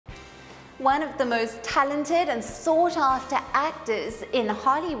One of the most talented and sought-after actors in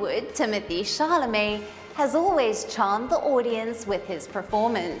Hollywood, Timothee Chalamet, has always charmed the audience with his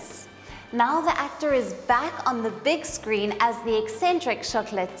performance. Now the actor is back on the big screen as the eccentric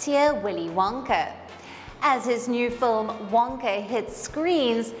chocolatier Willy Wonka. As his new film Wonka hits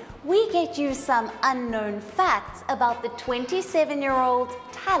screens, we get you some unknown facts about the 27-year-old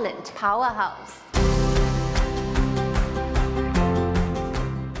talent powerhouse.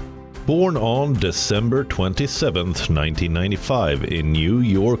 Born on December 27, 1995 in New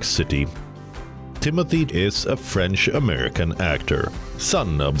York City, Timothée is a French-American actor,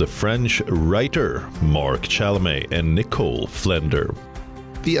 son of the French writer Marc Chalamet and Nicole Flender.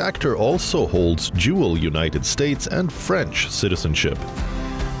 The actor also holds dual United States and French citizenship.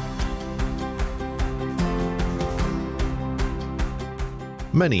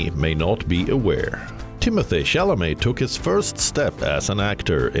 Many may not be aware. Timothée Chalamet took his first step as an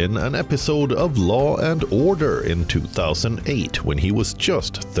actor in an episode of Law and Order in 2008 when he was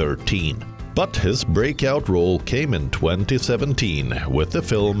just 13. But his breakout role came in 2017 with the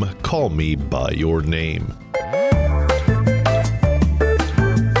film Call Me By Your Name.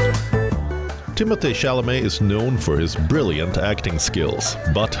 Timothée Chalamet is known for his brilliant acting skills,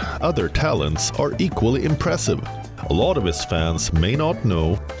 but other talents are equally impressive. A lot of his fans may not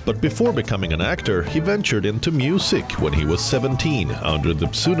know, but before becoming an actor, he ventured into music when he was 17 under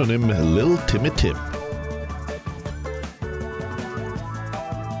the pseudonym Lil Timmy Tim.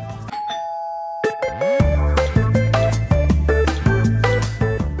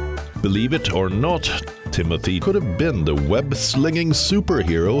 Believe it or not, Timothée could have been the web-slinging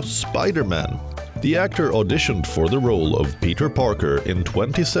superhero Spider-Man. The actor auditioned for the role of Peter Parker in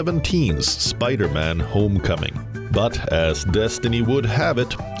 2017's Spider-Man Homecoming. But as destiny would have it,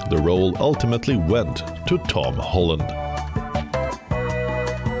 the role ultimately went to Tom Holland.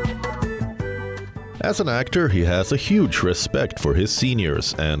 As an actor, he has a huge respect for his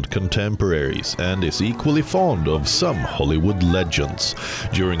seniors and contemporaries and is equally fond of some Hollywood legends.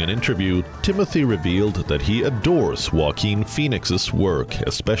 During an interview, Timothée revealed that he adores Joaquin Phoenix's work,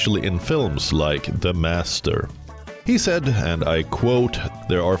 especially in films like The Master. He said, and I quote,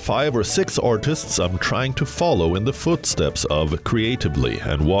 "There are 5 or 6 artists I'm trying to follow in the footsteps of creatively,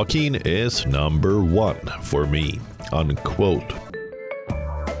 and Joaquin is number 1 for me," unquote.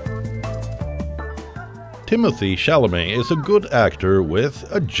 Timothée Chalamet is a good actor with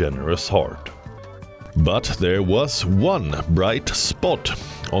a generous heart. But there was one bright spot.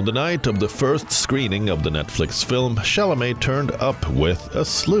 On the night of the first screening of the Netflix film, Chalamet turned up with a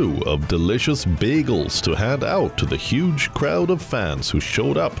slew of delicious bagels to hand out to the huge crowd of fans who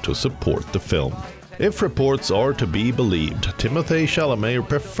showed up to support the film. If reports are to be believed, Timothée Chalamet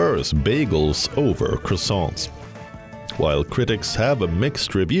prefers bagels over croissants. While critics have a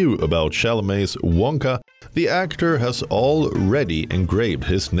mixed review about Chalamet's Wonka, the actor has already engraved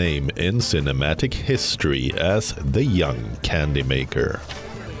his name in cinematic history as the young candy maker.